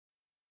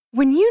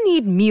When you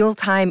need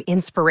mealtime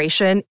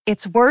inspiration,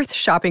 it's worth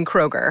shopping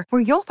Kroger,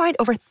 where you'll find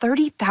over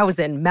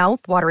 30,000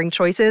 mouth-watering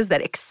choices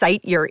that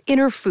excite your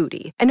inner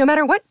foodie. And no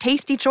matter what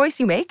tasty choice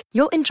you make,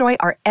 you'll enjoy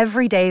our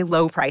everyday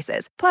low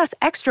prices, plus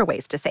extra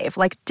ways to save,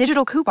 like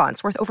digital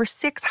coupons worth over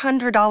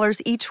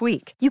 $600 each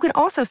week. You can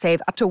also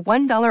save up to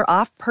 $1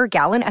 off per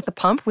gallon at the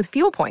pump with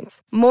fuel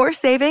points. More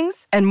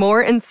savings and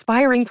more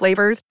inspiring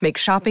flavors make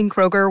shopping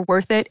Kroger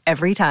worth it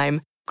every time.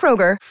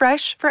 Kroger,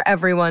 fresh for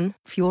everyone.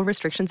 Fuel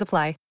restrictions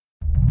apply.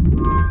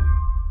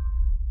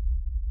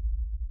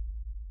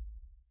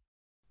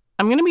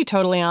 I'm going to be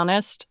totally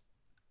honest.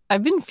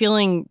 I've been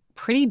feeling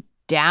pretty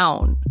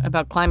down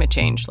about climate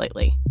change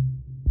lately.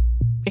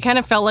 It kind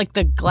of felt like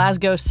the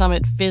Glasgow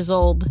summit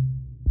fizzled.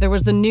 There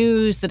was the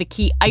news that a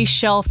key ice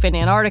shelf in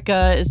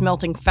Antarctica is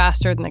melting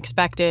faster than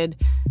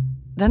expected.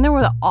 Then there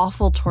were the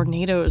awful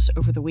tornadoes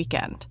over the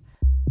weekend.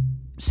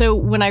 So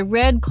when I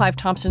read Clive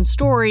Thompson's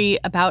story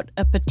about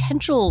a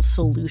potential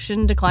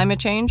solution to climate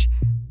change,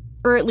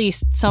 or at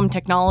least some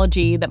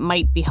technology that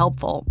might be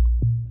helpful,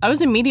 I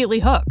was immediately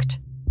hooked.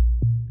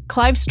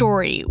 Clive's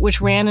story,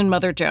 which ran in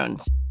Mother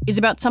Jones, is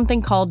about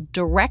something called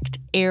direct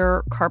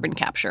air carbon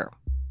capture,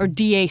 or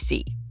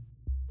DAC.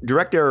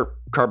 Direct air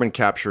carbon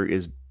capture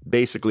is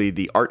basically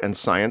the art and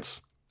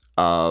science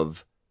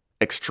of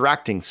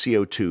extracting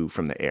CO2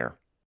 from the air.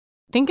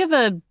 Think of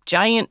a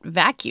giant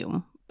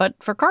vacuum,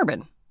 but for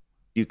carbon.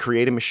 You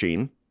create a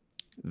machine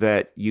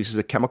that uses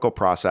a chemical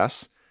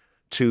process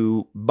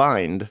to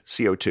bind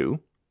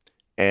CO2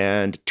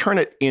 and turn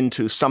it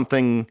into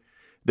something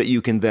that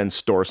you can then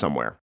store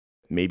somewhere.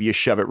 Maybe you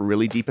shove it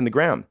really deep in the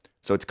ground,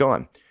 so it's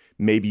gone.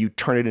 Maybe you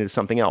turn it into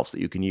something else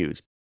that you can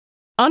use.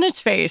 On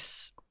its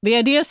face, the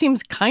idea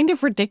seems kind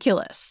of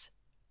ridiculous.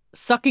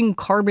 Sucking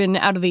carbon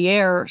out of the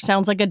air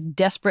sounds like a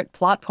desperate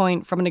plot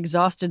point from an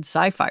exhausted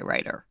sci-fi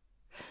writer.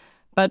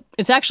 But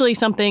it's actually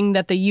something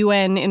that the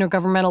UN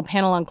Intergovernmental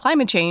Panel on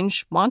Climate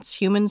Change wants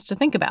humans to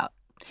think about.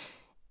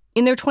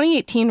 In their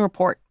 2018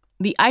 report,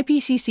 the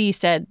IPCC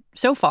said,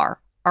 so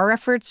far, our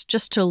efforts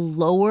just to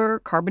lower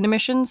carbon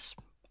emissions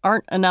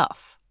aren't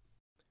enough.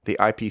 The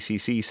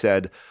IPCC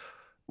said,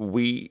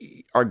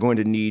 we are going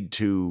to need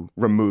to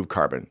remove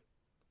carbon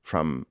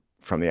from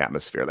the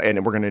atmosphere.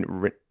 And we're going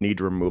to need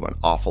to remove an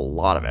awful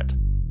lot of it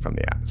from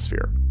the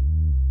atmosphere.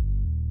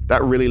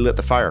 That really lit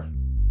the fire.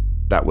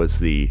 That was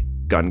the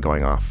gun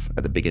going off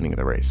at the beginning of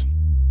the race.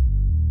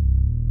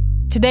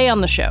 Today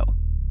on the show,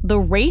 the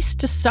race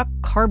to suck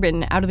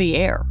carbon out of the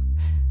air.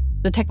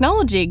 The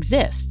technology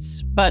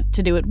exists, but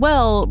to do it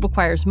well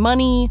requires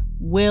money,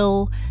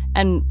 will,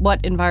 and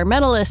what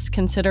environmentalists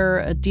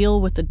consider a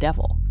deal with the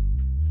devil.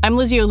 I'm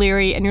Lizzie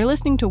O'Leary, and you're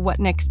listening to What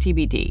Next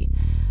TBD,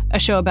 a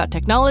show about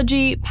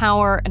technology,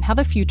 power, and how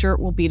the future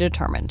will be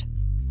determined.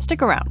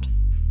 Stick around.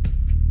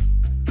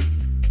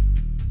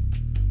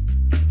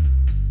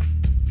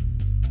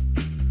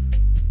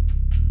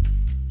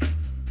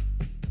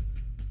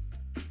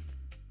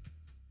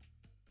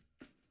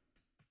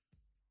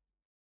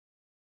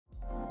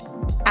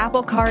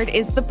 Apple Card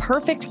is the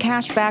perfect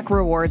cashback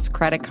rewards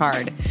credit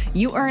card.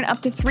 You earn up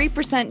to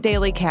 3%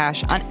 daily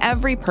cash on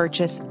every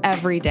purchase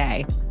every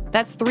day.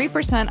 That's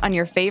 3% on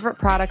your favorite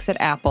products at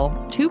Apple,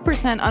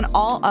 2% on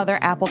all other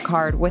Apple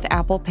Card with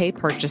Apple Pay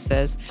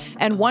purchases,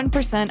 and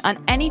 1%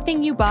 on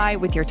anything you buy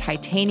with your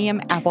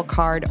titanium Apple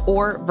Card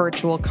or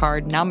virtual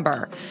card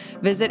number.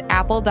 Visit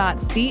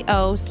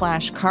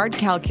apple.co/card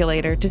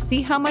calculator to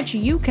see how much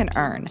you can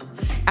earn.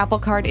 Apple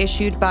Card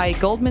issued by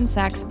Goldman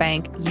Sachs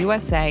Bank,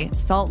 USA,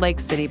 Salt Lake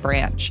City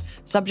branch.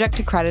 Subject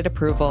to credit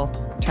approval.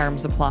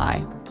 Terms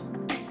apply.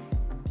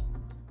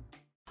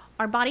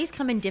 Our bodies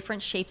come in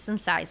different shapes and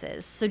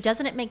sizes, so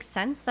doesn't it make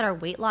sense that our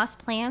weight loss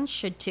plans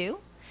should too?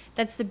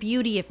 That's the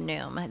beauty of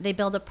Noom. They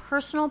build a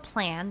personal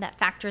plan that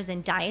factors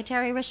in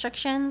dietary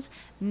restrictions,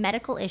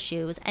 medical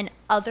issues, and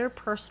other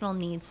personal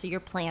needs so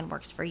your plan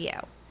works for you.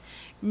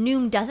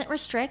 Noom doesn't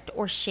restrict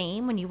or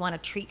shame when you want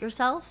to treat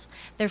yourself.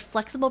 Their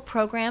flexible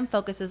program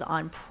focuses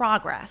on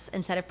progress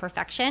instead of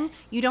perfection.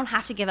 You don't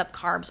have to give up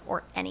carbs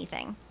or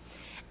anything.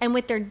 And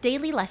with their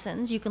daily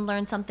lessons, you can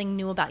learn something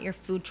new about your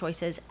food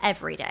choices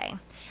every day.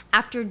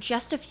 After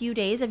just a few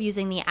days of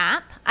using the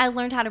app, I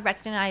learned how to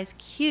recognize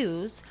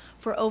cues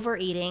for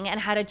overeating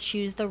and how to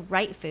choose the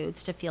right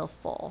foods to feel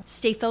full.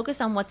 Stay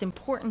focused on what's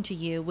important to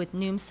you with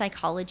Noom's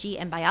psychology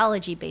and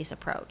biology-based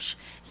approach.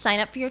 Sign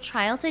up for your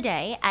trial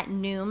today at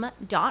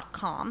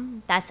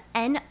Noom.com. That's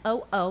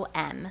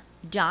Noom.com.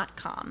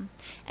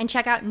 And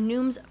check out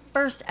Noom's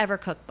first ever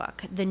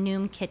cookbook, The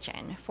Noom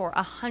Kitchen, for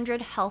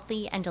 100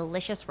 healthy and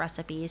delicious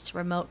recipes to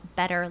promote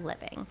better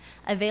living.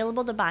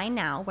 Available to buy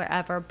now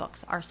wherever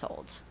books are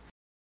sold.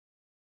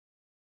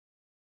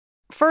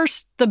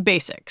 First, the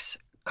basics.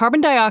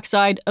 Carbon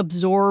dioxide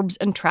absorbs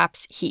and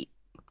traps heat,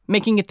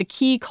 making it the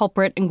key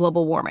culprit in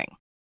global warming.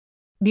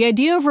 The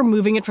idea of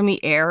removing it from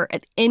the air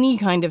at any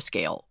kind of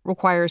scale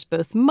requires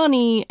both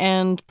money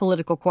and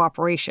political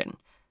cooperation.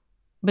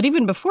 But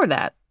even before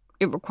that,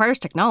 it requires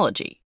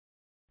technology.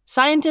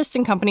 Scientists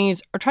and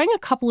companies are trying a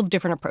couple of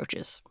different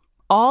approaches,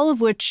 all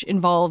of which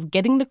involve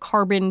getting the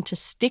carbon to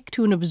stick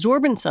to an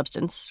absorbent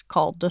substance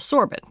called a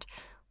sorbent,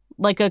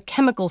 like a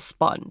chemical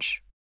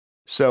sponge.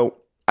 So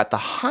at the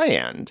high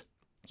end,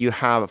 you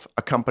have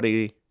a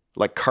company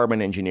like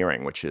Carbon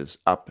Engineering, which is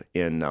up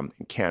in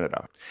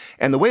Canada.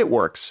 And the way it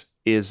works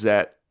is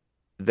that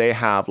they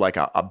have like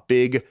a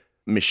big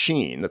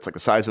machine that's like the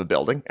size of a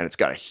building, and it's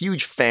got a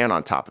huge fan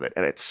on top of it,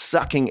 and it's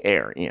sucking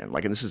air in.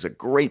 And this is a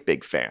great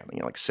big fan,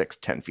 like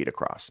 6-10 feet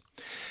across.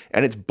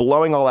 And it's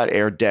blowing all that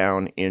air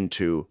down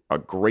into a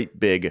great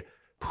big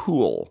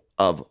pool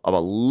of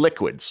a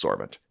liquid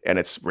sorbent. And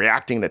it's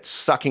reacting, and it's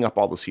sucking up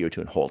all the CO2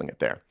 and holding it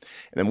there.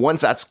 And then once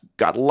that's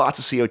got lots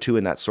of CO2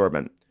 in that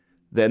sorbent,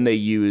 then they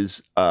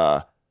use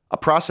a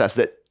process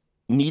that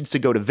needs to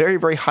go to very,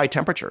 very high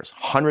temperatures,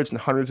 hundreds and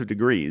hundreds of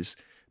degrees,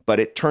 but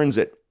it turns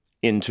it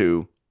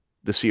into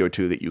the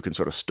CO2 that you can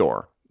sort of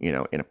store,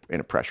 in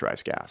a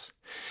pressurized gas.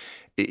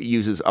 It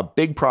uses a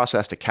big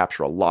process to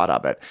capture a lot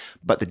of it,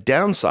 but the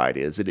downside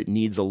is that it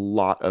needs a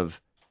lot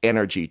of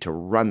energy to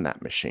run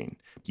that machine.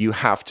 You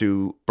have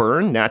to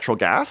burn natural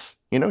gas,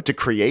 to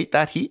create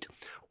that heat,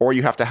 or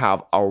you have to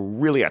have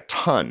a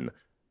ton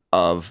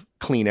of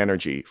clean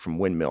energy from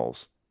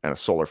windmills and a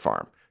solar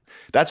farm.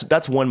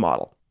 That's one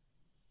model.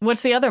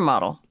 What's the other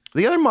model?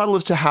 The other model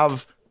is to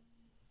have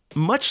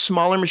much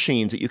smaller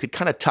machines that you could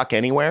kind of tuck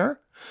anywhere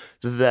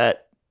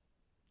that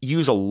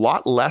use a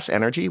lot less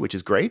energy, which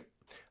is great,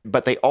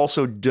 but they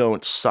also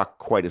don't suck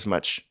quite as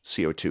much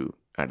CO2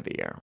 out of the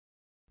air.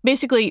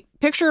 Basically,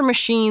 picture a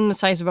machine the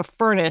size of a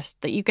furnace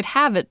that you could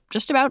have at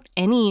just about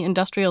any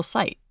industrial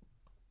site.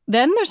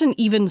 Then there's an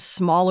even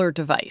smaller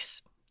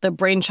device, the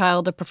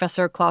brainchild of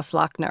Professor Klaus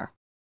Lachner.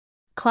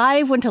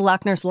 Clive went to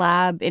Lachner's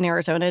lab in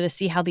Arizona to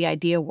see how the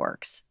idea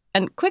works.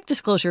 And quick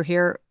disclosure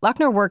here,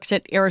 Lachner works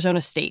at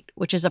Arizona State,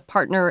 which is a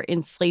partner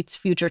in Slate's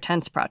Future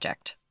Tense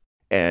project.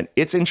 And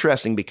it's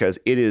interesting because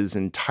it is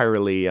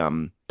entirely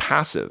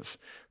passive.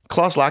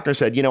 Klaus Lachner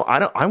said,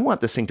 I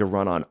want this thing to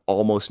run on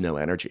almost no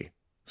energy.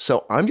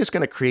 So I'm just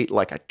going to create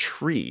like a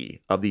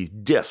tree of these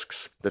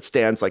discs that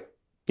stands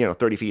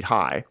 30 feet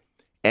high.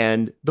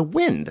 And the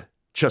wind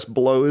just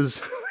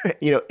blows,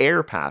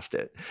 air past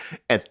it.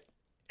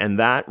 And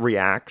that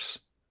reacts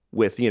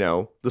with,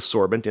 the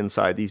sorbent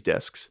inside these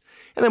discs.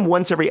 And then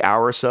once every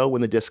hour or so,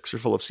 when the discs are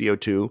full of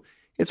CO2,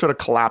 it sort of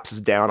collapses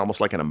down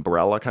almost like an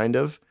umbrella kind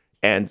of,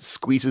 and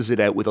squeezes it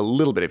out with a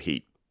little bit of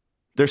heat.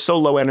 They're so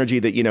low energy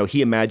that,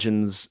 he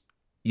imagines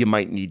you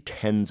might need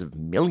tens of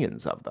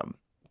millions of them,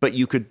 but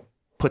you could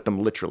put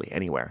them literally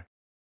anywhere.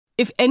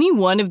 If any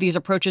one of these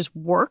approaches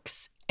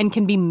works and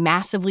can be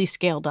massively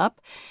scaled up,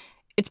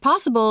 it's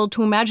possible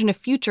to imagine a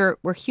future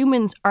where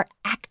humans are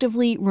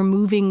actively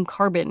removing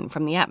carbon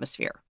from the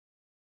atmosphere.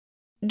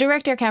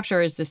 Direct air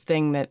capture is this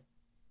thing that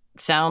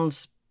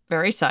sounds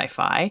very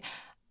sci-fi.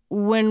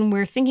 When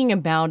we're thinking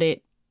about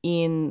it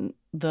in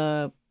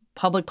the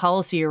public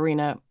policy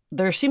arena,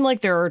 there seem like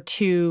there are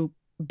two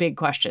big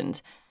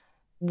questions.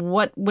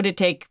 What would it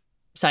take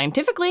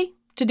scientifically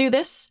to do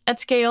this at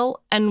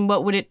scale, and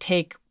what would it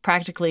take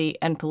practically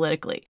and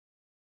politically?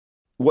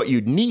 What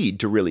you'd need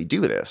to really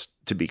do this,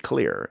 to be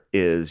clear,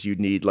 is you'd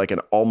need like an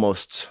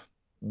almost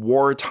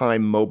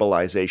wartime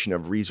mobilization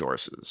of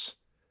resources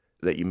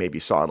that you maybe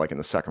saw like in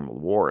the Second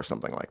World War or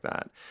something like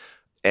that.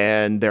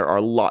 And there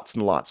are lots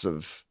and lots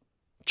of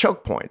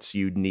choke points.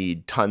 You'd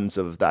need tons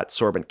of that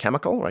sorbent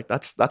chemical, right?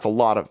 That's a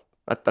lot of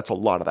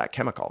that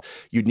chemical.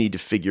 You'd need to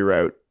figure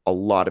out a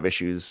lot of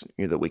issues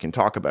that we can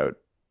talk about,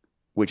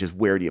 which is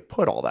where do you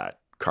put all that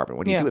carbon?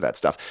 What do you do with that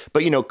stuff?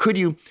 But,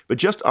 but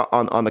just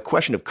on the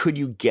question of could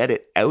you get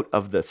it out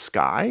of the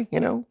sky?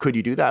 Could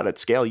you do that at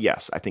scale?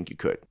 Yes, I think you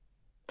could.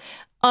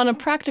 On a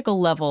practical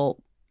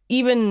level,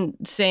 even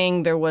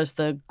saying there was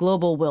the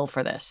global will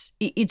for this,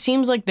 it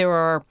seems like there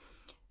are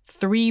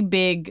three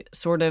big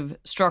sort of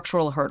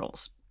structural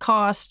hurdles: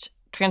 cost,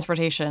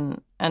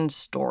 transportation, and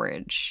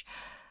storage.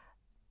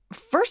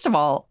 First of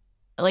all,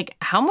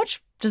 how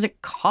much does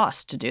it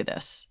cost to do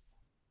this?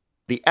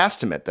 The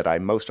estimate that I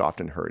most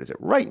often heard is that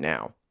right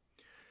now,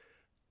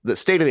 the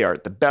state of the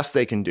art, the best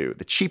they can do,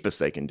 the cheapest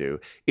they can do,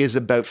 is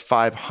about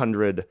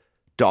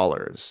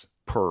 $500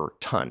 per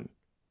ton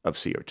of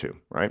CO2,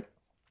 right?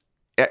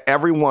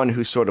 Everyone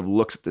who sort of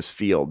looks at this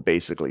field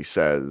basically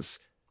says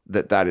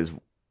that is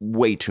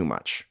way too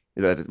much,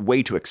 that it's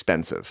way too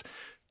expensive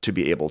to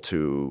be able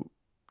to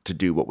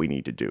do what we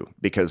need to do.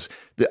 Because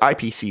the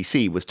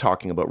IPCC was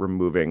talking about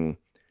removing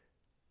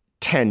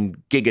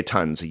 10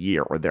 gigatons a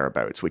year or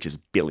thereabouts, which is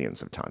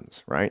billions of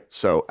tons, right?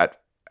 So at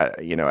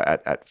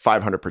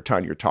 500 per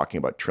ton, you're talking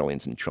about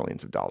trillions and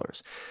trillions of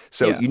dollars.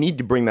 So you need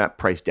to bring that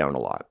price down a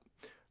lot.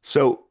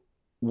 So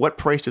what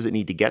price does it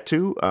need to get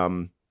to?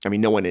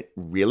 No one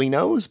really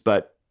knows,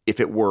 but if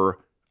it were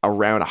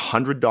around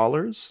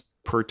 $100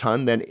 per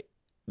ton, then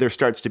there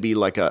starts to be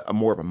like a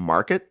more of a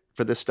market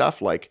for this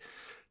stuff. Like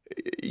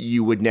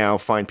you would now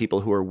find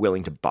people who are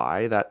willing to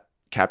buy that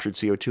captured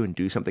CO2 and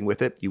do something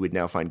with it. You would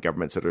now find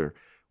governments that are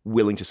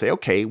willing to say,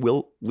 okay,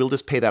 we'll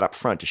just pay that up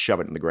front to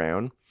shove it in the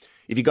ground.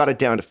 If you got it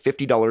down to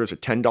 $50 or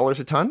 $10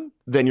 a ton,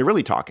 then you're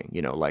really talking,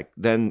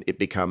 then it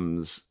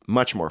becomes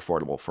much more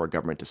affordable for a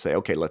government to say,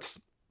 okay, let's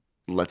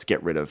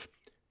get rid of,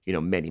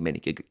 many, many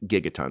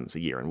gigatons a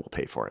year and we'll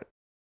pay for it.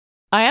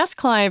 I asked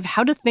Clive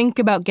how to think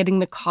about getting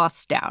the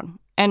costs down,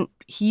 and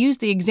he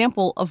used the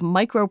example of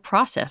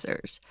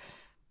microprocessors.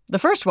 The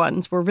first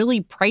ones were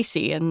really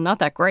pricey and not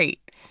that great,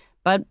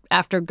 but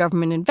after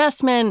government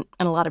investment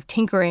and a lot of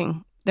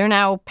tinkering, they're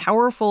now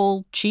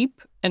powerful, cheap,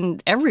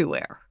 and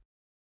everywhere.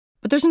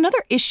 But there's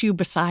another issue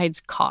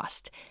besides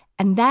cost,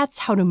 and that's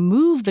how to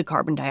move the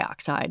carbon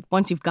dioxide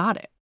once you've got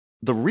it.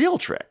 The real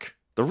trick,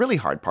 the really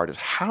hard part is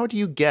how do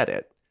you get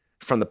it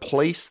from the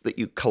place that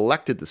you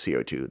collected the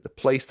CO2, the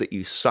place that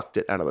you sucked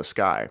it out of the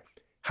sky,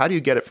 how do you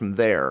get it from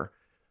there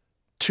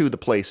to the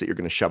place that you're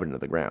going to shove it into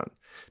the ground?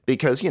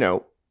 Because,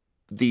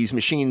 these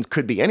machines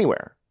could be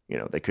anywhere.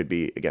 They could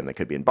be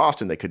in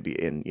Boston, they could be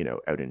in,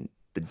 out in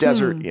the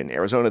desert, in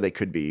Arizona, they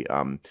could be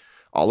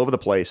all over the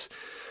place.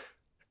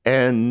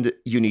 And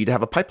you need to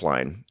have a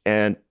pipeline.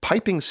 And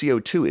piping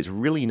CO2 is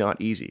really not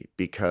easy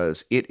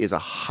because it is a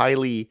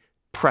highly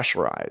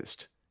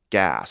pressurized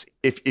gas.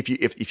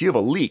 If you have a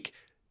leak,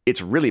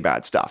 it's really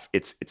bad stuff.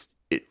 It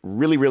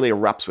really, really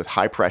erupts with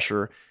high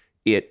pressure.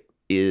 It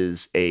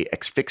is a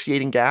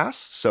asphyxiating gas,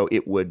 so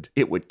it would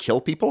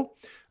kill people.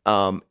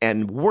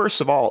 And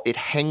worse of all, it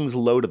hangs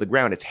low to the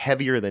ground. It's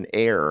heavier than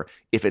air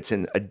if it's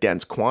in a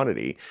dense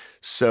quantity.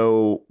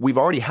 So we've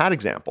already had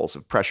examples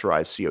of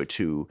pressurized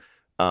CO2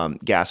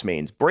 gas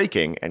mains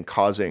breaking and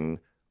causing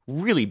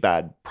really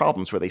bad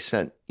problems where they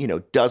sent,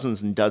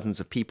 dozens and dozens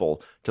of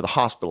people to the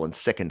hospital and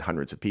sickened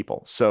hundreds of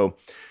people. So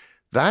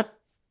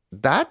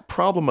that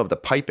problem of the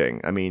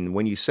piping, I mean,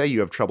 when you say you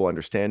have trouble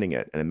understanding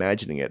it and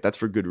imagining it, that's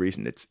for good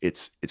reason.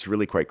 It's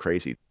really quite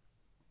crazy.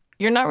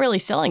 You're not really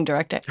selling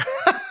direct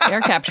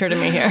air capture to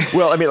me here.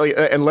 Well, I mean,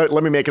 and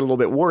let me make it a little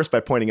bit worse by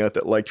pointing out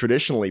that,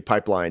 traditionally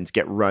pipelines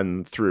get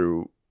run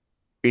through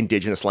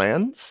indigenous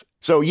lands.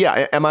 So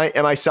yeah, am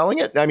I selling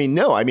it? I mean,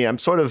 no. I mean,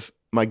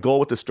 my goal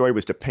with the story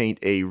was to paint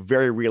a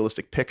very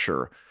realistic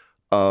picture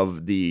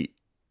of the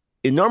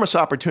enormous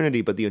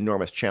opportunity, but the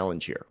enormous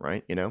challenge here,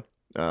 right?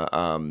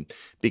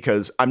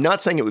 Because I'm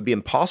not saying it would be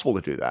impossible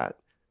to do that.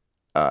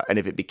 And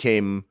if it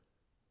became,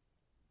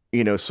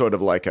 sort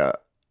of like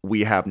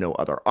we have no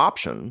other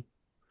option,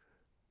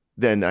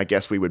 then I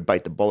guess we would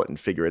bite the bullet and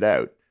figure it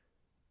out.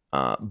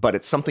 But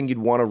it's something you'd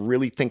want to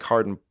really think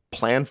hard and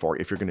plan for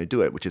if you're going to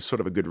do it, which is sort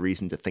of a good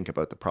reason to think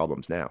about the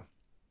problems now.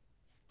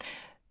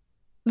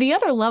 The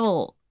other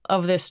level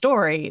of this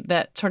story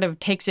that sort of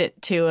takes it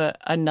to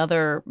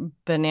another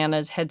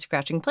bananas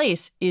head-scratching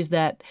place is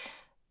that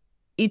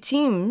it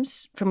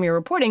seems from your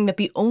reporting that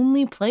the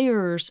only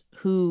players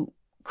who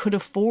could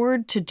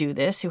afford to do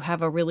this, who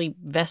have a really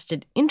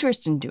vested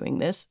interest in doing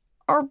this,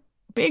 are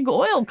big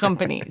oil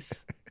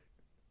companies.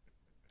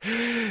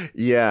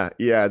 Yeah.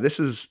 This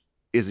is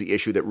the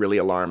issue that really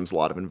alarms a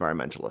lot of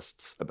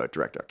environmentalists about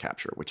direct air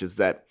capture, which is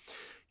that,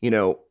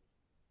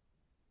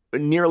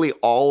 nearly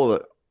all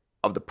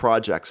of the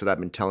projects that I've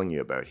been telling you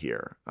about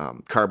here,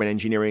 Carbon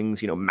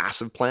Engineering's,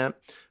 massive plant,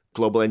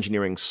 Global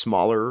Engineering,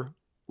 smaller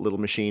little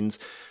machines,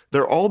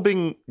 they're all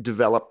being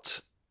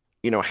developed,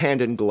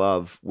 hand in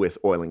glove with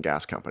oil and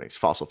gas companies,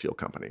 fossil fuel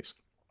companies.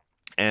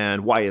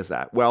 And why is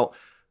that? Well,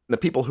 the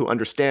people who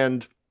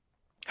understand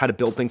how to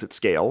build things at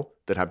scale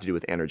that have to do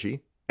with energy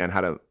and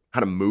how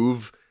to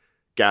move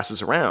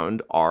gases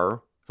around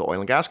are the oil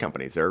and gas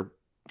companies.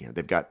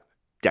 They've got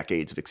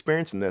decades of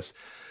experience in this.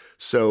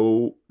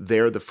 So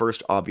they're the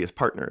first obvious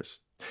partners.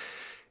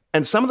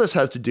 And some of this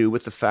has to do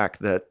with the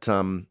fact that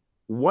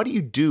what do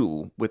you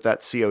do with that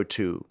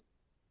CO2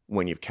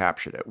 when you've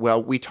captured it?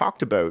 Well, we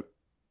talked about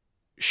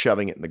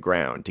shoving it in the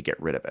ground to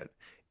get rid of it.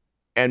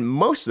 And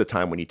most of the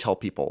time when you tell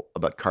people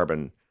about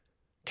carbon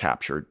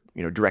capture,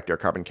 direct air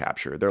carbon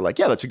capture, they're like,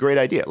 yeah, that's a great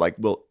idea. Like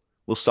we'll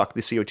suck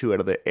the CO2 out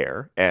of the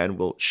air and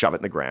we'll shove it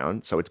in the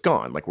ground so it's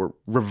gone. Like we're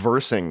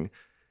reversing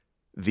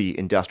the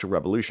Industrial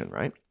Revolution,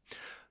 right?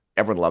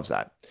 Everyone loves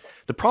that.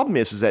 The problem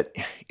is that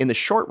in the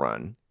short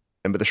run,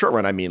 and by the short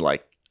run, I mean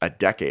like a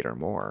decade or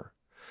more,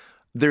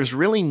 there's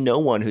really no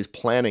one who's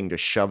planning to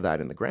shove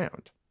that in the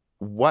ground.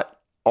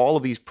 What all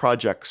of these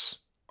projects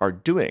are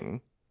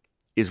doing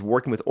is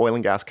working with oil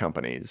and gas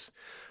companies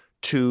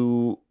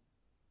to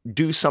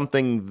do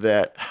something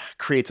that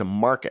creates a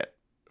market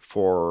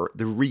for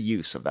the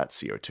reuse of that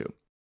CO2.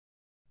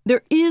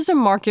 There is a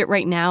market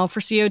right now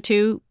for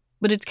CO2,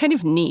 but it's kind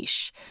of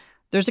niche.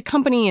 There's a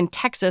company in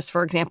Texas,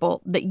 for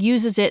example, that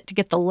uses it to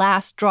get the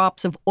last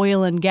drops of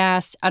oil and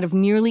gas out of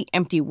nearly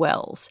empty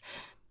wells.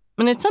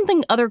 And it's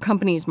something other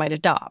companies might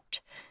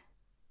adopt.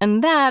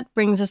 And that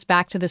brings us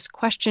back to this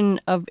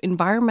question of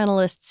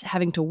environmentalists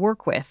having to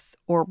work with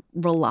or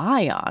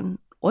rely on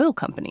oil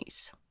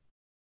companies.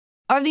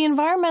 Are the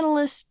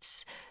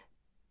environmentalists,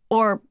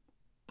 or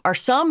are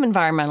some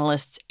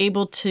environmentalists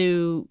able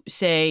to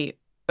say,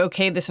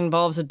 okay, this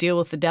involves a deal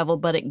with the devil,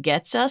 but it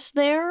gets us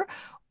there?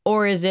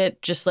 Or is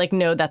it just like,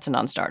 no, that's a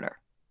non-starter?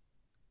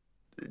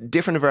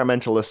 Different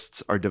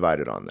environmentalists are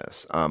divided on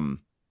this.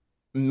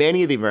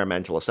 Many of the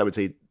environmentalists, I would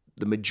say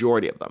the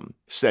majority of them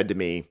said to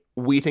me,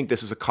 we think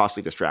this is a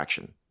costly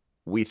distraction.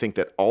 We think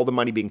that all the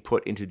money being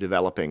put into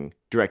developing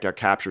direct air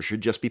capture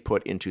should just be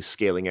put into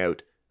scaling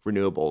out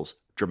renewables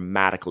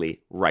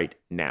dramatically right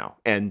now.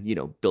 And,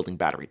 building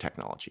battery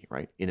technology,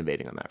 right?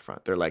 Innovating on that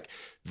front. They're like,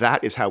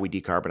 that is how we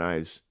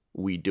decarbonize.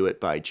 We do it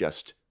by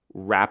just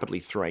rapidly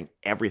throwing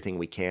everything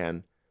we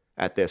can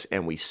at this.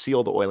 And we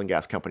seal the oil and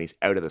gas companies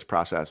out of this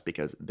process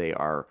because they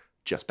are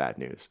just bad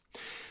news.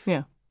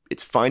 Yeah.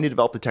 It's fine to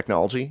develop the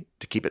technology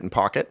to keep it in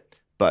pocket,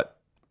 but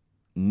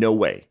no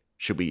way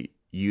should we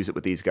use it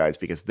with these guys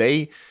because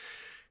they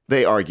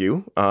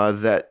argue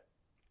that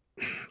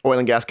oil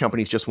and gas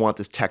companies just want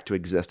this tech to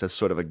exist as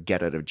sort of a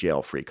get out of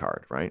jail free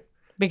card, right?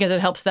 Because it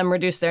helps them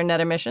reduce their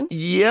net emissions?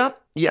 Yeah.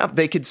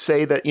 They could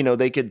say that,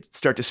 they could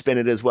start to spin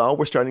it as well.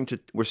 We're shoving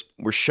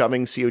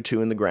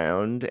CO2 in the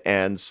ground,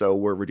 and so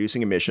we're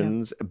reducing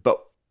emissions,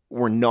 but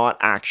we're not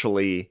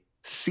actually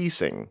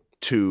ceasing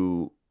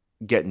to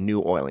get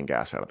new oil and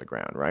gas out of the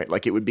ground, right?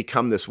 Like it would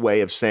become this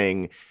way of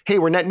saying, hey,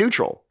 we're net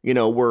neutral.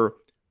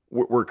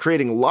 We're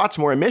creating lots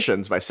more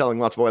emissions by selling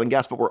lots of oil and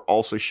gas, but we're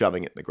also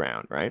shoving it in the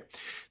ground, right?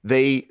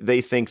 They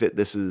think that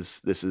this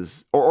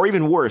is, or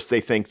even worse,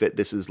 they think that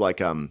this is like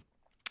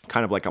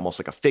kind of like almost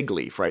like a fig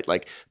leaf, right?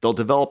 Like they'll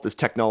develop this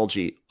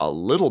technology a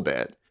little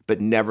bit, but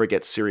never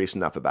get serious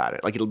enough about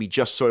it. Like it'll be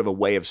just sort of a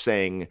way of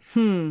saying,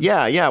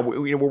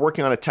 we're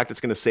working on a tech that's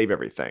going to save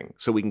everything.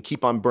 So we can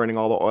keep on burning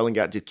all the oil and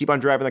gas, just keep on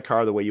driving the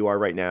car the way you are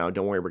right now.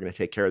 Don't worry, we're going to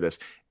take care of this.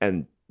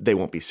 And they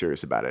won't be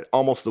serious about it.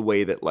 Almost the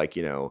way that like,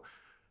 the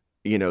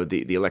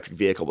electric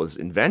vehicle was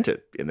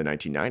invented in the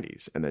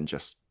 1990s and then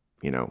just,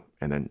 and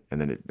then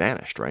it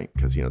vanished, right?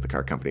 Because, the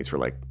car companies were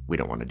like, we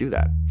don't want to do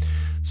that.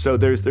 So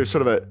there's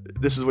sort of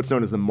this is what's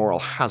known as the moral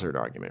hazard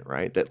argument,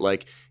 right? That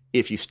like,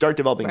 if you start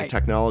developing the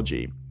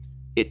technology,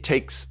 it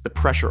takes the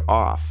pressure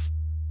off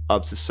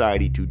of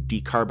society to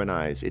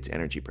decarbonize its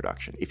energy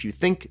production. If you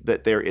think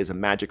that there is a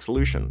magic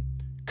solution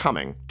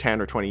coming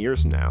 10 or 20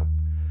 years from now,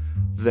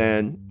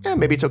 then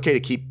maybe it's okay to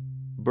keep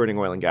burning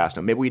oil and gas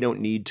now. Maybe we don't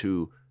need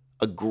to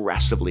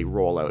aggressively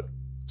roll out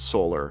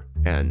solar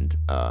and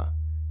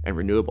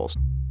renewables.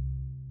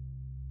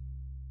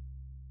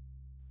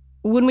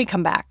 When we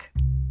come back,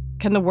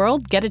 can the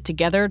world get it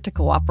together to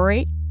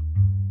cooperate?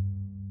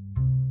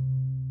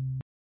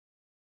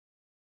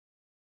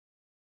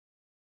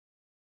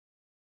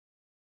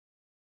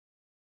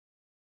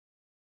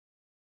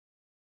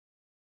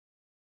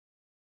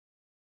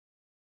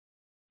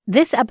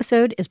 This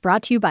episode is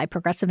brought to you by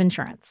Progressive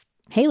Insurance.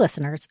 Hey,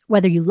 listeners,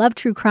 whether you love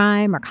true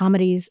crime or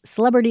comedies,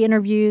 celebrity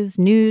interviews,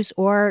 news,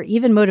 or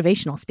even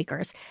motivational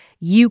speakers,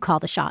 you call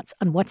the shots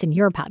on what's in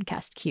your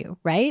podcast queue,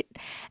 right?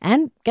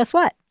 And guess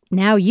what?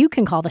 Now you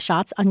can call the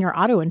shots on your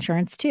auto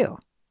insurance, too.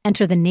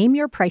 Enter the Name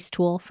Your Price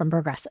tool from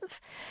Progressive.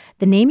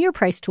 The Name Your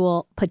Price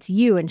tool puts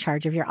you in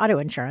charge of your auto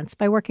insurance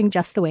by working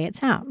just the way it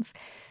sounds.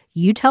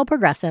 You tell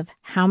Progressive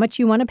how much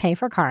you want to pay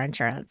for car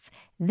insurance.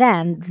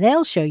 Then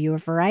they'll show you a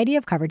variety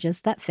of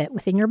coverages that fit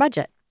within your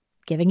budget,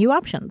 giving you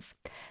options.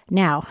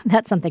 Now,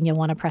 that's something you'll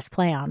want to press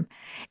play on.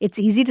 It's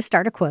easy to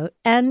start a quote,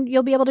 and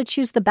you'll be able to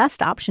choose the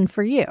best option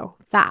for you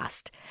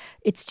fast.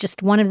 It's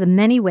just one of the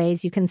many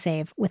ways you can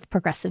save with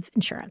Progressive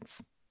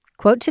Insurance.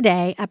 Quote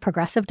today at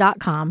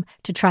Progressive.com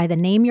to try the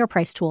Name Your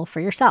Price tool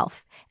for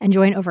yourself and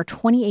join over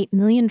 28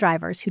 million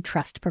drivers who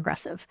trust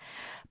Progressive.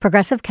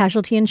 Progressive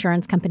Casualty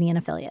Insurance Company and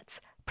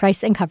Affiliates.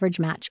 Price and coverage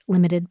match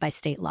limited by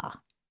state law.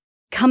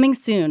 Coming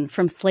soon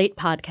from Slate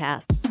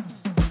Podcasts.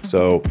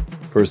 So,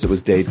 first it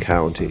was Dade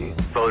County.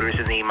 Voters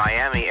in the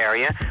Miami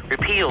area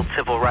repealed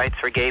civil rights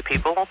for gay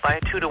people by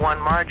a 2-to-1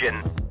 margin.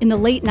 In the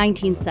late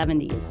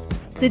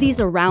 1970s, cities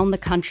around the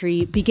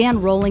country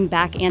began rolling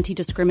back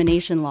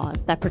anti-discrimination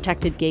laws that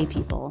protected gay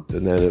people.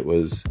 And then it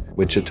was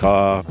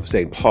Wichita,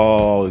 St.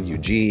 Paul,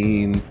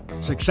 Eugene.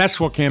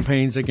 Successful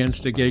campaigns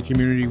against the gay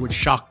community, which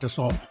shocked us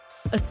all.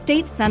 A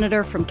state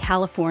senator from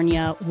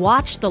California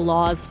watched the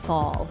laws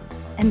fall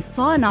and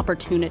saw an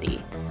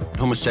opportunity.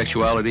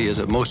 Homosexuality is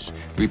a most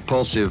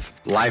repulsive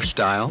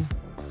lifestyle.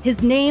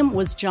 His name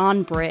was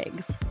John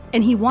Briggs,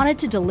 and he wanted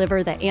to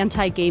deliver the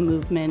anti-gay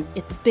movement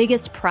its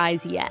biggest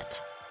prize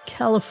yet.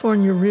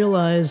 California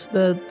realized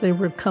that they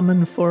were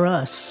coming for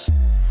us.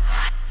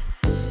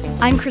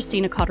 I'm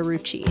Christina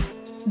Cauterucci.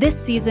 This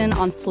season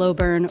on Slow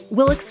Burn,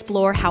 we'll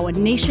explore how a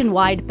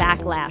nationwide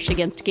backlash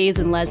against gays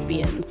and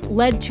lesbians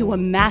led to a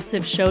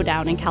massive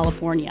showdown in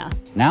California.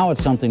 Now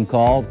it's something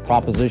called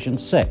Proposition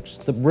 6,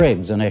 the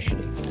Briggs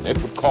Initiative. It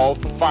would call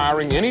for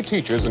firing any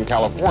teachers in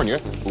California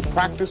who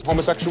practice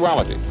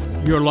homosexuality.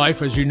 Your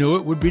life as you knew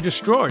it would be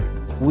destroyed.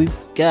 We've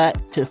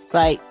got to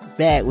fight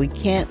back. We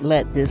can't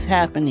let this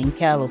happen in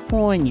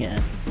California.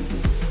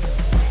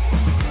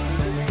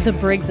 The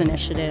Briggs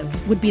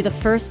Initiative would be the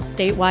first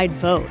statewide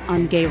vote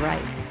on gay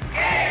rights.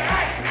 Gay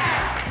rights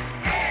now!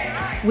 Gay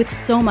rights! With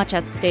so much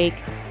at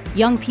stake,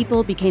 young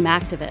people became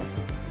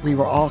activists. We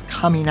were all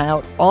coming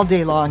out all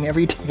day long,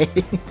 every day.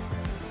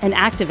 And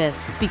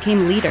activists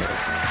became leaders.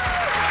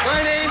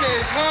 My name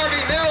is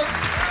Harvey Milk,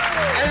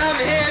 and I'm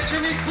here to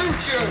recruit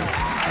you.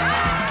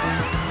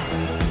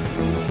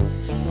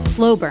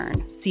 Slow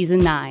Burn, Season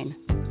 9,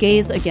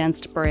 Gays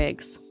Against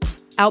Briggs.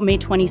 Out May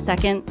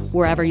 22nd,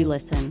 wherever you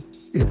listen.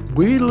 If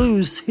we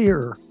lose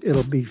here,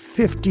 it'll be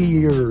 50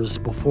 years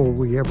before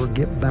we ever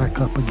get back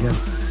up again.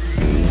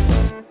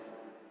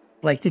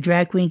 Like the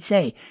drag queens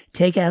say,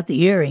 take out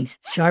the earrings,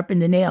 sharpen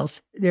the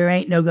nails. There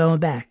ain't no going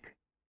back.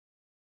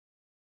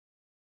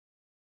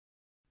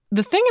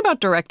 The thing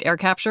about direct air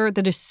capture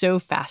that is so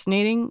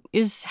fascinating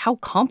is how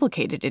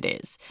complicated it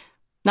is.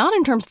 Not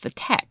in terms of the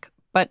tech,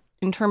 but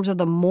in terms of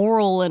the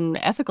moral and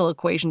ethical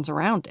equations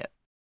around it.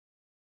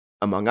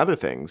 Among other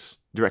things,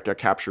 direct air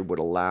capture would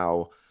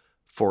allow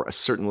for a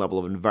certain level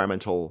of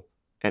environmental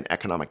and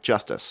economic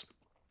justice,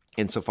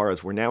 insofar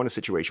as we're now in a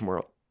situation where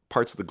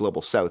parts of the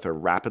global south are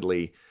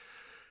rapidly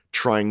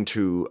trying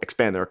to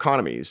expand their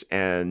economies.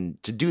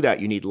 And to do that,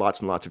 you need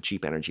lots and lots of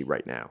cheap energy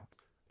right now.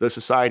 Those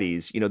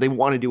societies, they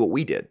want to do what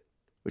we did,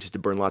 which is to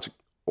burn lots of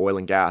oil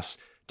and gas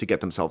to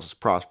get themselves as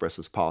prosperous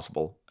as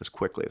possible, as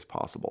quickly as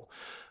possible.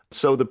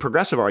 So the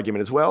progressive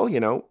argument is, well,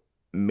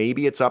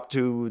 maybe it's up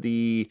to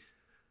the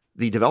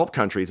developed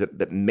countries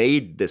that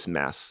made this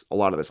mess, a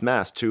lot of this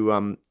mess,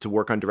 to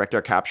work on direct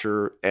air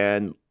capture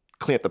and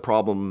clean up the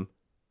problem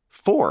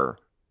for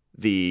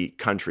the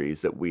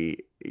countries that we,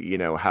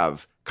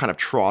 have kind of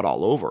trod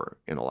all over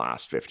in the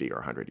last 50 or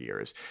 100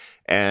 years.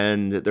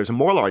 And there's a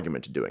moral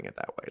argument to doing it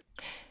that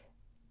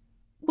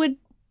way.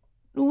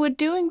 Would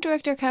doing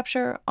direct air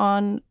capture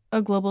on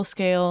a global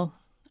scale,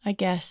 I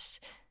guess,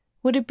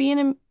 would it be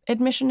an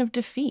admission of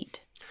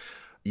defeat?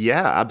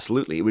 Yeah,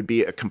 absolutely. It would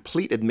be a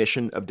complete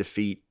admission of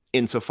defeat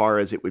insofar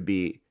as it would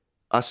be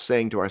us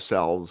saying to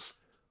ourselves,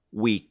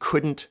 we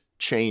couldn't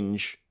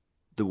change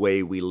the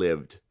way we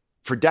lived.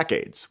 For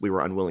decades, we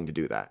were unwilling to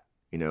do that.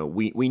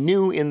 We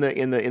knew in the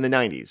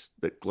 90s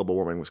that global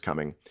warming was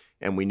coming,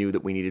 and we knew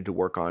that we needed to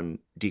work on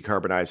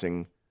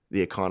decarbonizing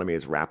the economy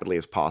as rapidly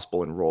as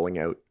possible and rolling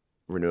out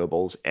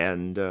renewables,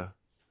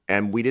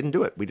 and we didn't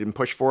do it. We didn't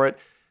push for it,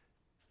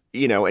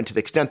 and to the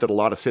extent that a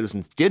lot of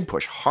citizens did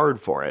push hard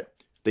for it,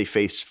 they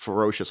faced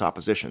ferocious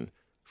opposition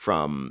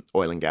from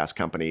oil and gas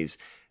companies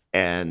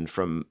and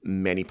from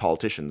many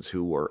politicians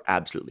who were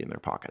absolutely in their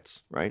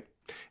pockets, right?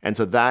 And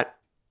so that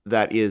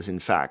is, in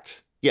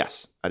fact,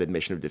 yes, an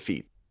admission of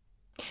defeat.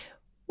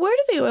 Where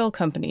do the oil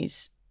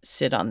companies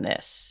sit on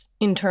this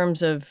in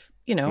terms of,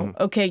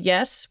 okay,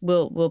 yes,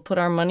 we'll put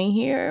our money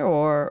here,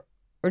 or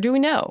do we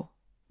know?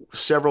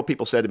 Several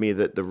people said to me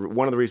that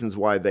one of the reasons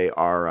why they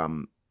are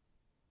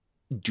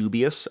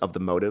dubious of the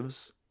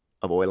motives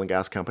of oil and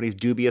gas companies,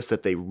 dubious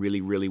that they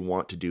really, really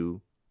want to do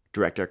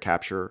direct air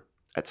capture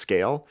at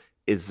scale,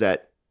 is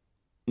that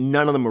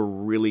none of them are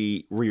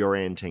really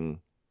reorienting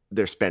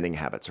their spending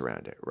habits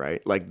around it,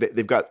 right? Like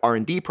they've got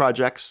R&D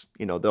projects,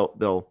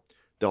 they'll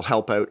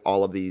help out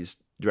all of these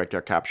direct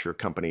air capture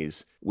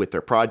companies with their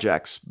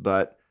projects,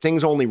 but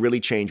things only really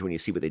change when you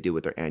see what they do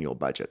with their annual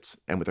budgets.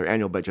 And with their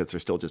annual budgets, they're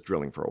still just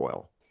drilling for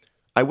oil.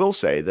 I will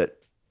say that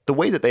the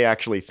way that they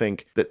actually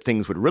think that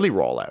things would really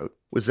roll out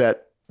was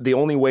that the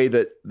only way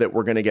that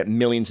we're going to get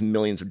millions and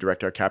millions of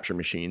direct air capture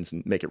machines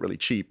and make it really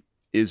cheap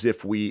is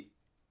if we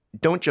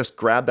don't just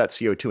grab that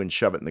CO2 and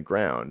shove it in the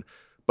ground,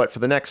 but for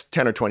the next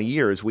 10 or 20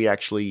 years, we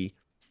actually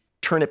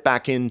turn it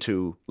back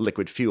into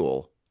liquid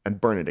fuel and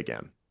burn it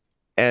again.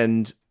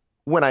 And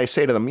when I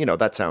say to them,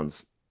 that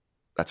sounds,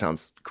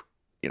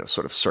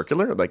 sort of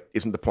circular. Like,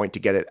 isn't the point to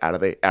get it out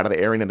of the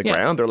air and in the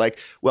ground? They're like,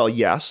 well,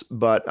 yes,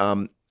 but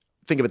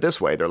think of it this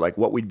way. They're like,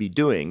 what we'd be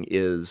doing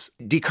is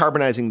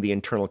decarbonizing the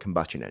internal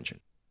combustion engine.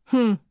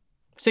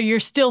 So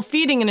you're still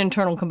feeding an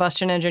internal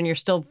combustion engine. You're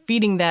still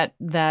feeding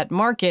that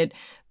market,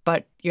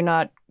 but you're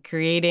not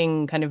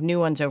creating kind of new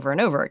ones over and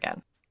over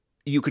again.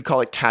 You could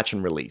call it catch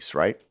and release,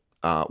 right?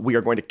 We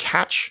are going to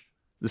catch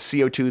the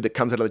CO2 that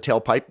comes out of the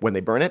tailpipe when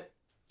they burn it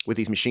with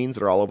these machines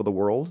that are all over the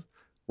world.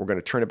 We're going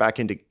to turn it back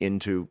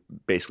into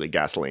basically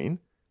gasoline,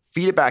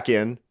 feed it back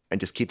in, and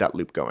just keep that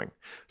loop going.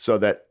 So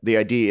that the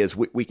idea is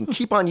we can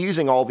keep on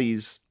using all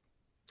these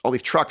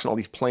trucks and all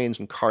these planes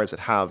and cars that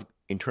have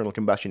internal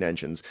combustion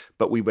engines,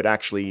 but we would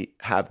actually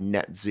have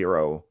net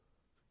zero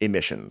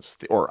emissions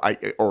or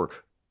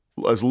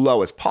as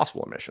low as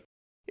possible emissions.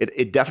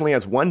 It definitely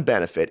has one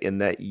benefit in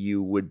that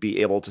you would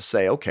be able to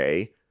say,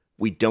 okay,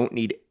 we don't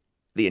need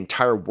the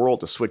entire world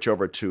to switch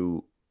over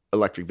to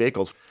electric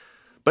vehicles.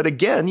 But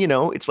again,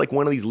 it's like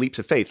one of these leaps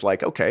of faith,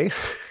 like, okay,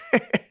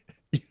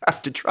 you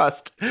have to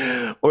trust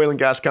oil and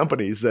gas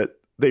companies that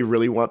they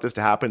really want this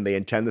to happen, they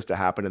intend this to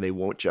happen, and they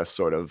won't just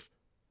sort of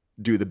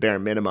do the bare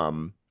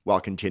minimum while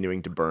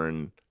continuing to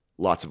burn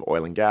lots of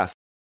oil and gas.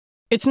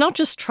 It's not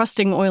just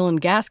trusting oil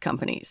and gas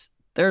companies.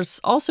 There's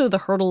also the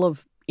hurdle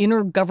of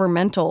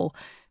intergovernmental,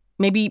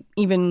 maybe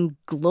even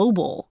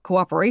global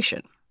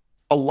cooperation.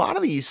 A lot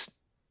of these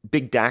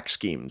big DAC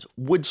schemes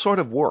would sort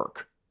of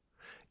work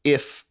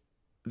if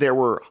there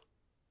were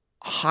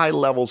high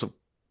levels of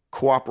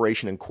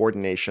cooperation and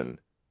coordination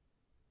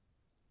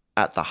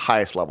at the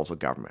highest levels of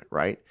government,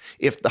 right?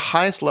 If the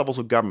highest levels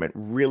of government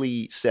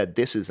really said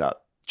this is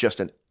just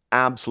an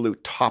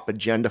absolute top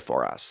agenda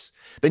for us,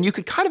 then you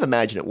could kind of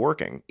imagine it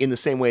working in the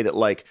same way that,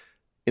 like,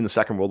 in the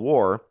Second World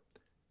War,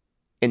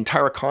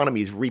 entire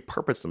economies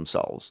repurpose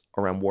themselves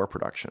around war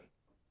production.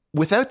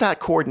 Without that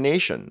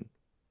coordination,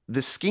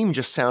 this scheme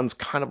just sounds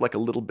kind of like a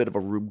little bit of a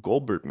Rube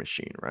Goldberg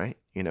machine, right?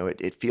 You know,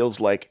 it feels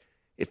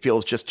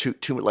just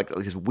too like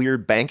this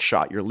weird bank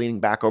shot. You're leaning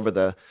back over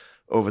the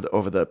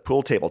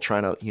pool table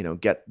trying to, you know,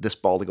 get this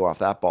ball to go off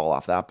that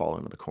ball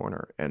into the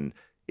corner. And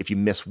if you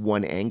miss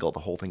one angle, the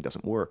whole thing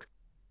doesn't work.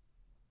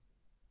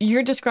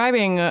 You're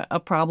describing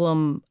a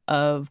problem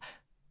of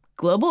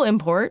global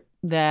import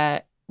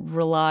that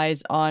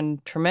relies on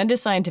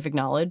tremendous scientific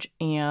knowledge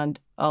and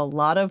a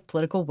lot of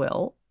political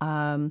will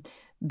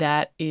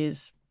that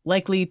is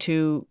likely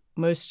to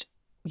most,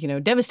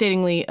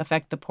 devastatingly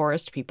affect the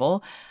poorest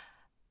people.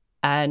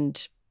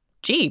 And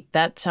gee,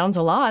 that sounds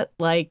a lot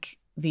like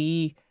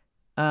the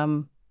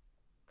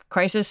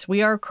crisis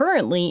we are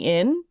currently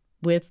in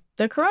with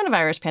the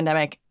coronavirus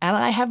pandemic. And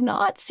I have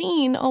not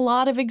seen a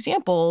lot of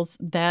examples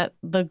that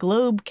the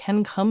globe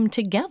can come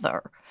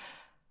together.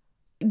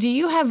 Do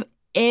you have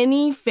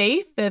any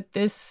faith that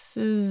this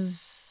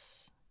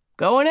is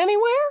going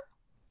anywhere?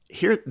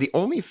 Here, the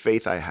only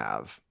faith I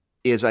have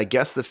is, I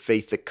guess, the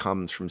faith that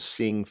comes from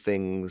seeing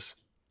things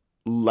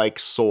like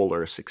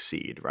solar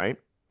succeed, right?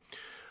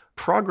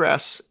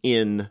 Progress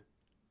in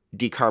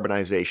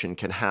decarbonization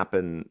can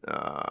happen,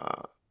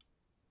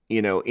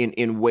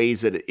 in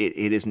ways that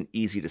it isn't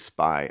easy to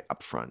spy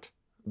up front.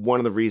 One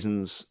of the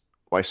reasons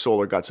why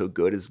solar got so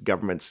good is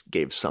governments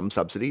gave some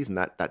subsidies, and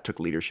that took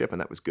leadership,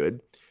 and that was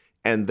good.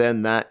 And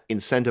then that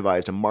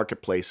incentivized a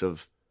marketplace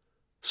of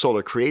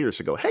solar creators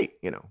to go, hey,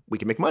 we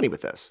can make money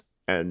with this.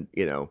 And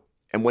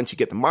once you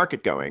get the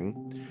market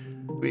going,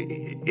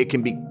 it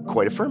can be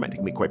quite affirming. It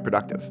can be quite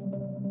productive.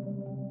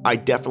 I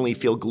definitely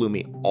feel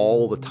gloomy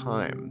all the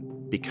time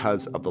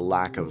because of the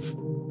lack of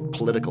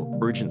political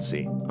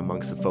urgency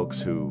amongst the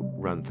folks who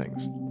run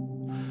things.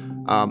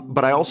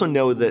 But I also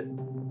know that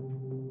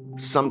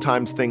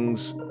sometimes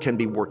things can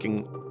be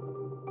working,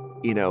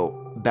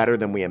 better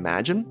than we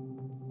imagine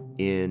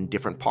in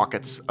different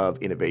pockets of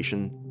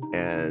innovation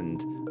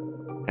and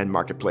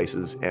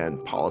marketplaces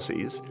and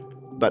policies.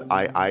 But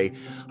I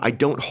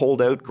don't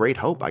hold out great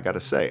hope, I got to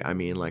say. I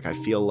mean, I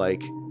feel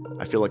like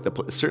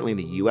certainly in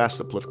the U.S.,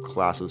 the political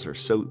classes are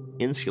so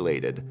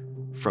insulated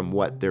from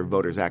what their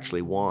voters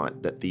actually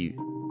want that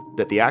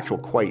the actual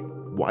quite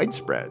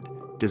widespread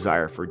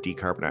desire for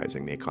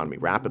decarbonizing the economy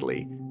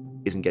rapidly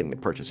isn't getting the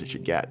purchase it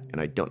should get,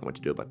 and I don't know what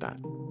to do about that.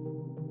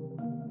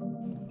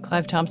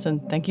 Clive Thompson,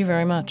 thank you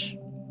very much.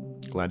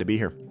 Glad to be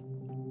here.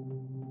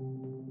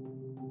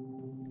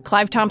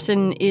 Clive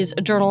Thompson is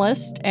a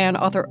journalist and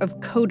author of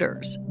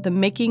Coders, The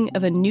Making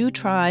of a New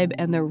Tribe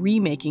and the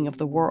Remaking of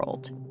the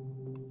World.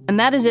 And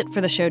that is it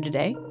for the show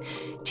today.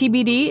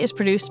 TBD is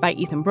produced by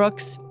Ethan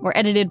Brooks. We're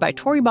edited by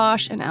Tori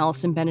Bosch and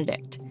Allison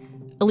Benedict.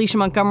 Alicia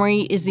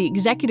Montgomery is the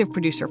executive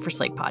producer for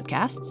Slate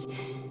Podcasts.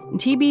 And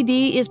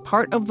TBD is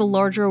part of the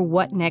larger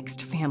What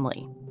Next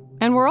family.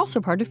 And we're also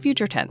part of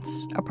Future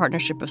Tense, a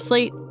partnership of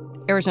Slate,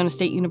 Arizona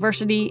State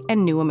University,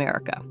 and New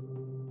America.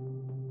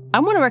 I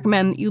want to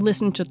recommend that you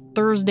listen to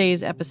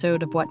Thursday's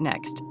episode of What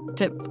Next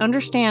to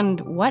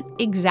understand what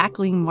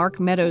exactly Mark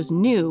Meadows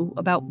knew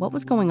about what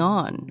was going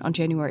on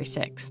January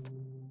 6th.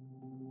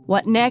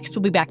 What Next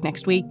will be back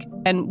next week,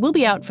 and we'll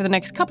be out for the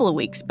next couple of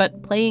weeks,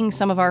 but playing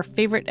some of our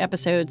favorite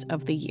episodes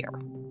of the year.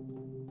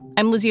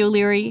 I'm Lizzie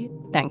O'Leary.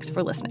 Thanks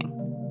for listening.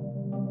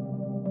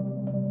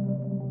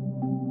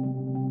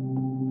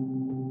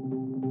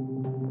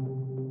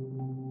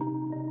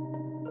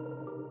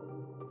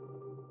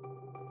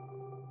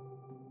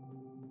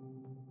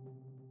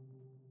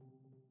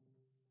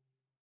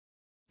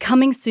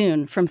 Coming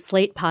soon from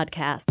Slate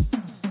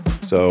Podcasts.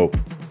 So,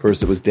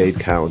 first it was Dade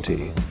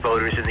County.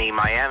 Voters in the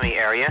Miami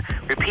area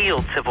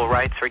repealed civil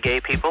rights for gay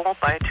people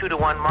by a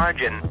 2-to-1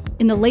 margin.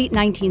 In the late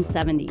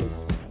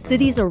 1970s,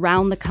 cities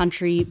around the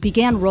country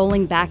began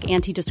rolling back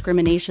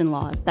anti-discrimination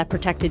laws that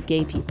protected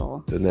gay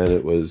people. And then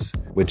it was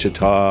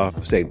Wichita,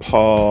 St.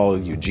 Paul,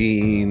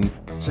 Eugene.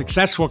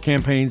 Successful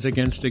campaigns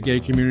against the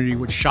gay community,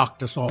 which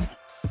shocked us all.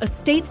 A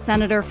state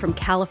senator from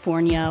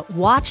California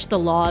watched the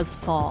laws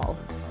fall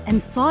and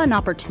saw an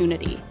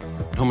opportunity.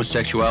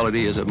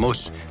 Homosexuality is a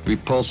most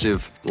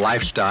repulsive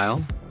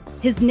lifestyle.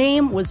 His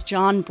name was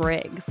John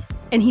Briggs,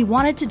 and he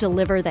wanted to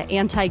deliver the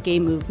anti-gay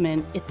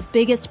movement its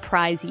biggest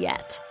prize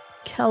yet.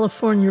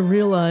 California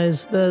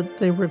realized that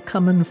they were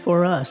coming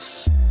for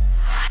us.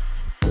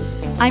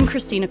 I'm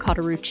Christina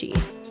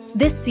Cauterucci.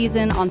 This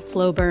season on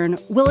Slow Burn,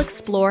 we'll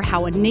explore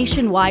how a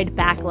nationwide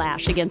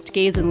backlash against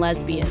gays and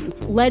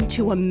lesbians led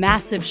to a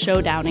massive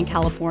showdown in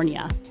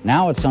California.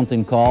 Now it's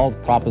something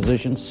called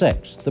Proposition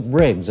 6, the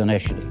Briggs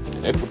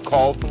Initiative. It would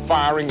call for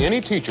firing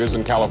any teachers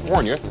in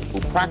California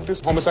who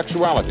practice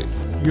homosexuality.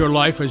 Your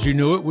life as you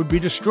knew it would be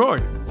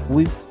destroyed.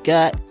 We've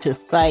got to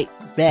fight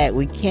back.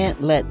 We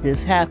can't let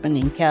this happen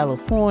in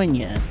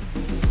California.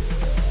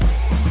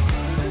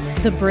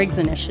 The Briggs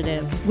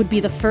Initiative would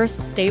be the first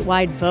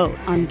statewide vote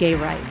on gay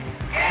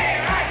rights. Gay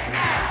rights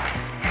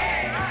now!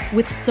 Gay rights!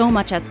 With so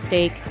much at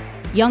stake,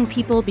 young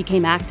people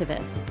became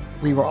activists.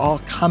 We were all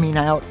coming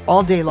out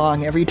all day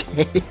long, every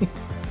day.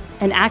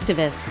 and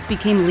activists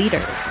became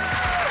leaders.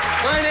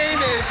 My name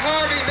is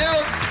Harvey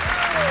Milk,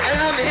 and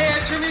I'm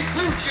here to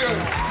recruit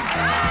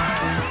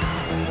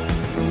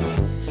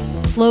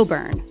you. Slow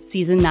Burn,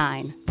 Season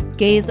 9,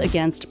 Gays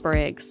Against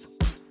Briggs.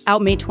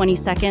 Out May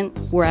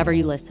 22nd, wherever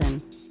you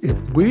listen. If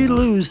we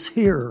lose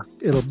here,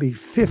 it'll be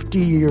 50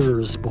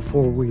 years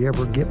before we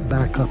ever get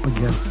back up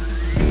again.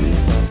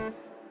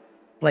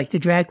 Like the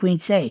drag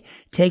queens say,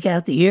 take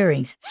out the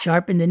earrings,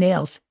 sharpen the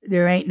nails.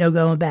 There ain't no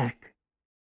going back.